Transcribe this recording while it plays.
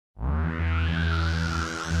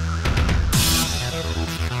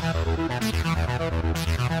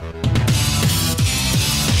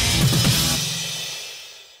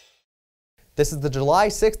This is the July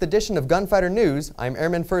 6th edition of Gunfighter News. I'm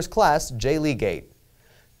Airman First Class Jay Leagate.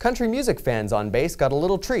 Country music fans on base got a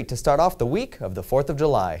little treat to start off the week of the 4th of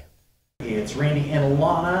July. It's Randy and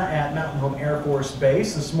Alana at Mountain Home Air Force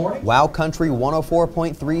Base this morning. Wow Country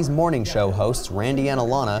 104.3's morning show hosts Randy and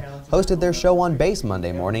Alana hosted their show on base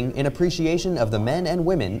Monday morning in appreciation of the men and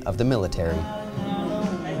women of the military.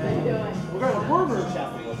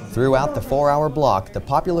 Throughout the 4-hour block, the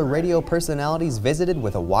popular radio personalities visited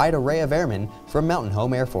with a wide array of airmen from Mountain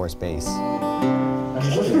Home Air Force Base.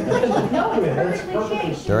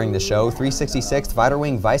 During the show, 366th Fighter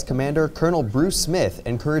Wing Vice Commander Colonel Bruce Smith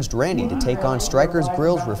encouraged Randy to take on Stryker's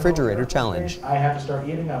Grill's Refrigerator Challenge. I have to start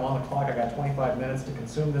eating. I'm on the clock. I got 25 minutes to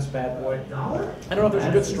consume this bad boy. I don't know if there's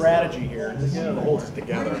a good strategy here to hold us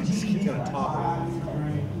together. Just keep going to talk.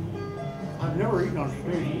 I've never eaten on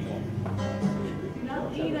stage before.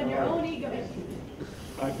 Eat on your own ego.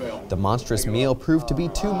 I fail. The monstrous meal proved to be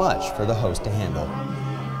too much for the host to handle.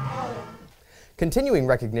 Continuing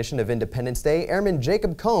recognition of Independence Day, Airman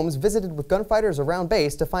Jacob Combs visited with gunfighters around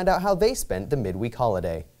base to find out how they spent the midweek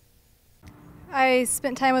holiday. I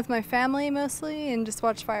spent time with my family mostly and just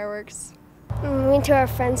watched fireworks. We went to our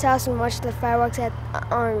friend's house and watched the fireworks in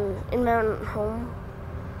Mountain Home.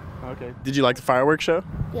 Okay. Did you like the fireworks show?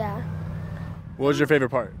 Yeah. What was your favorite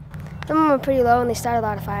part? Some of them were pretty low and they started a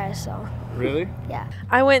lot of fires, so. Really? Yeah.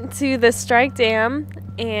 I went to the Strike Dam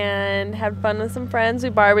and had fun with some friends. We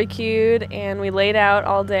barbecued and we laid out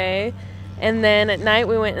all day. And then at night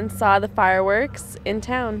we went and saw the fireworks in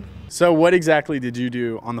town. So what exactly did you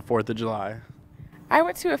do on the 4th of July? I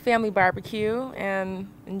went to a family barbecue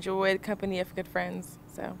and enjoyed company of good friends.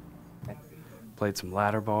 So. Played some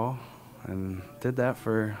ladder ball and did that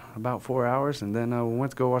for about 4 hours, and then we went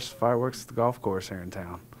to go watch the fireworks at the golf course here in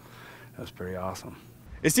town. That was pretty awesome.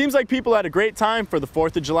 It seems like people had a great time for the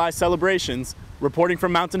 4th of July celebrations. Reporting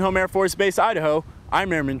from Mountain Home Air Force Base, Idaho,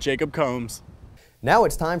 I'm Airman Jacob Combs. Now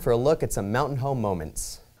it's time for a look at some Mountain Home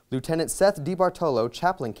moments. Lieutenant Seth DiBartolo,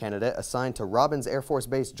 chaplain candidate assigned to Robbins Air Force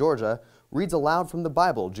Base, Georgia, reads aloud from the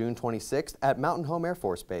Bible June 26th at Mountain Home Air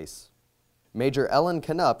Force Base. Major Ellen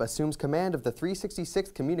Canup assumes command of the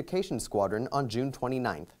 366th Communications Squadron on June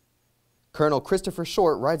 29th. Colonel Christopher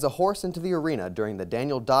Short rides a horse into the arena during the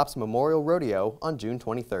Daniel Dops Memorial Rodeo on June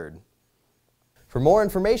 23rd. For more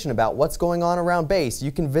information about what's going on around base,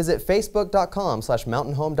 you can visit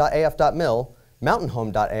facebook.com/mountainhome.af.mil,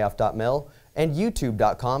 mountainhome.af.mil, and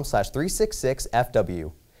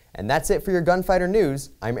youtube.com/366FW. And that's it for your Gunfighter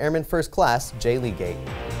News. I'm Airman First Class Jay Leagate.